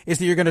see is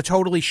that you're going to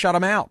totally shut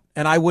him out.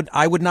 And I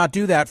would not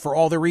do that for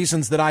all the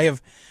reasons that I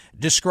have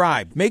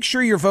described. Make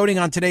sure you're voting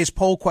on today's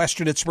poll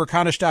question at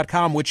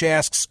smerconish.com, which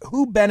asks,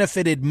 who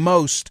benefited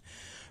most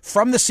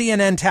from the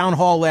CNN town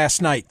hall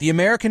last night? The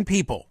American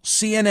people,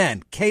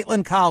 CNN,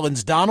 Kaitlan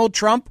Collins, Donald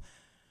Trump,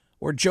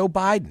 or Joe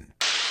Biden?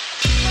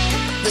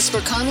 The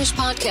Smerconish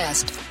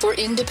Podcast for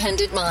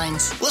independent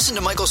minds. Listen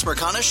to Michael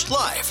Smerconish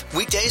live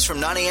weekdays from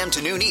 9 a.m. to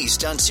noon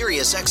East on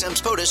Sirius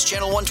XM's POTUS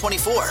Channel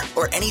 124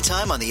 or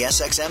anytime on the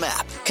SXM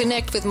app.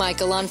 Connect with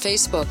Michael on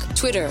Facebook,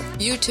 Twitter,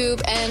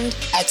 YouTube, and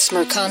at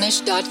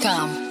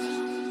smerconish.com.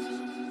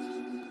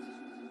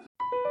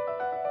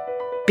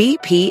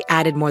 BP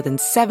added more than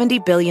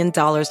 $70 billion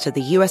to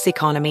the U.S.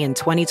 economy in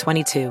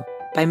 2022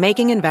 by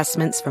making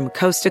investments from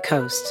coast to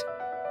coast.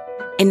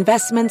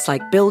 Investments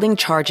like building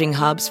charging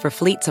hubs for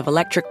fleets of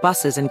electric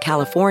buses in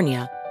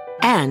California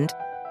and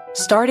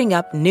starting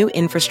up new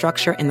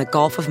infrastructure in the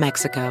Gulf of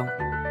Mexico.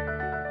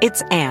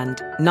 It's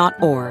and,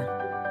 not or.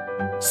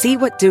 See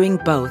what doing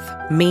both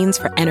means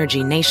for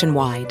energy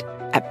nationwide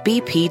at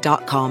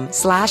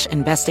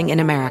bp.com/investing in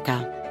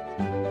America.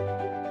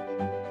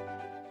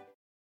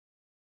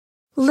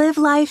 Live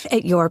life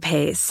at your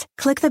pace.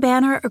 Click the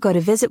banner or go to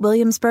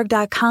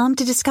visitwilliamsburg.com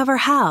to discover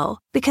how.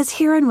 Because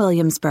here in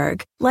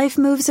Williamsburg, life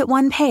moves at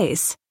one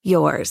pace,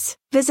 yours.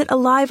 Visit a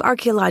live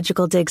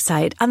archaeological dig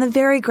site on the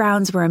very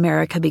grounds where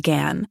America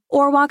began,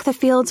 or walk the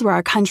fields where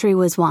our country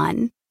was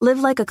won. Live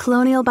like a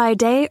colonial by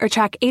day or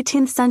track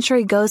 18th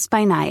century ghosts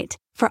by night.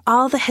 For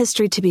all the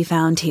history to be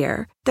found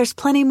here, there's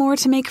plenty more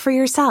to make for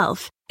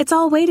yourself. It's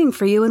all waiting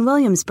for you in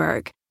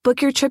Williamsburg.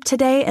 Book your trip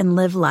today and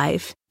live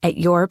life at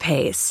your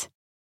pace.